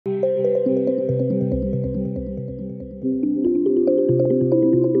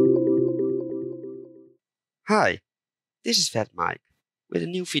Hi, this is Vet Mike with a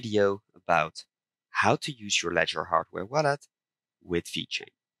new video about how to use your Ledger hardware wallet with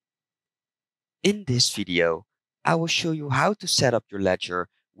VeChain. In this video, I will show you how to set up your Ledger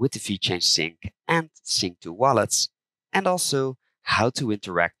with the VeChain Sync and Sync2 wallets, and also how to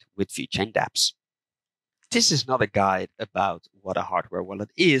interact with VeChain dApps. This is not a guide about what a hardware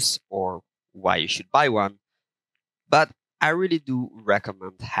wallet is or why you should buy one, but I really do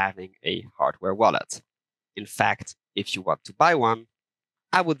recommend having a hardware wallet. In fact, if you want to buy one,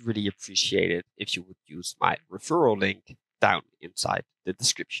 I would really appreciate it if you would use my referral link down inside the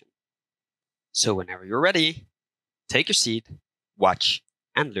description. So whenever you're ready, take your seat, watch,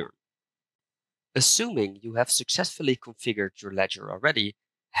 and learn. Assuming you have successfully configured your Ledger already,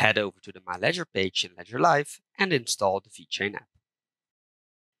 head over to the My Ledger page in Ledger Live and install the VeChain app.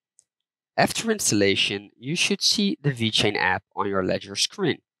 After installation, you should see the VeChain app on your Ledger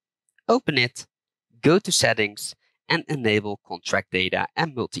screen. Open it, go to Settings, and enable contract data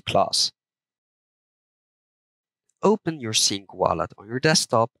and multi-class. Open your Sync wallet on your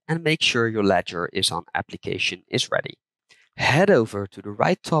desktop and make sure your Ledger is on Application is ready. Head over to the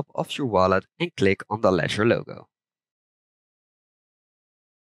right top of your wallet and click on the Ledger logo.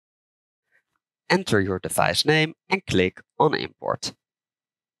 Enter your device name and click on Import.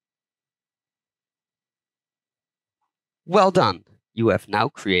 Well done! You have now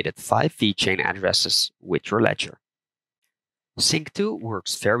created 5 VeChain addresses with your Ledger. Sync2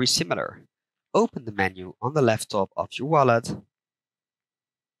 works very similar. Open the menu on the left top of your wallet,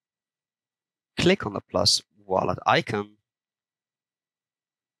 click on the plus wallet icon,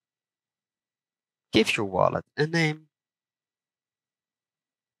 give your wallet a name,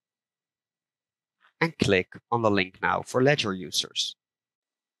 and click on the Link Now for Ledger users.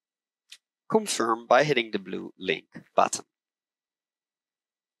 Confirm by hitting the blue Link button.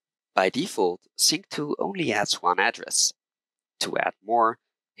 By default, Sync2 only adds one address. To add more,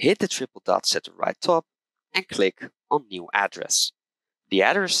 hit the triple dots at the right top and click on New Address. The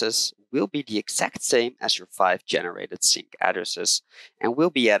addresses will be the exact same as your 5 generated sync addresses and will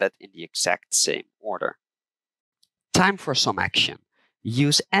be added in the exact same order. Time for some action.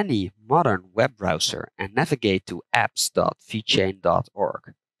 Use any modern web browser and navigate to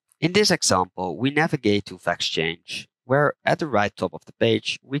apps.vechain.org. In this example, we navigate to VeChain, where at the right top of the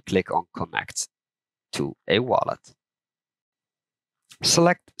page, we click on Connect to a wallet.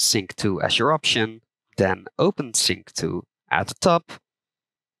 Select Sync2 as your option, then open Sync2 at the top,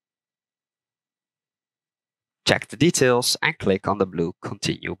 check the details and click on the blue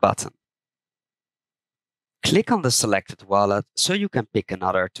Continue button. Click on the selected wallet so you can pick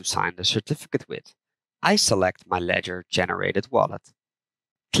another to sign the certificate with. I select my Ledger generated wallet.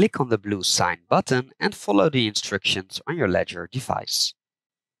 Click on the blue Sign button and follow the instructions on your Ledger device.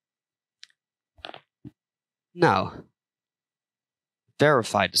 Now,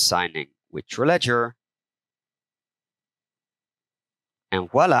 verify the signing with your Ledger,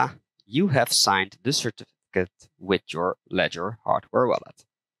 and voila, you have signed the certificate with your Ledger hardware wallet.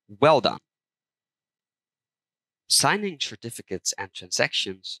 Well done! Signing certificates and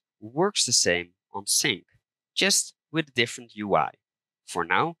transactions works the same on Sync, just with a different UI. For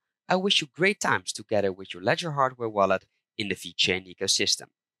now, I wish you great times together with your Ledger hardware wallet in the VeChain ecosystem.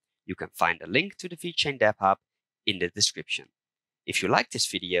 You can find a link to the VeChain Dev Hub in the description. If you like this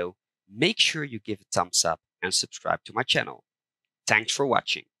video, make sure you give a thumbs up and subscribe to my channel. Thanks for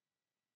watching.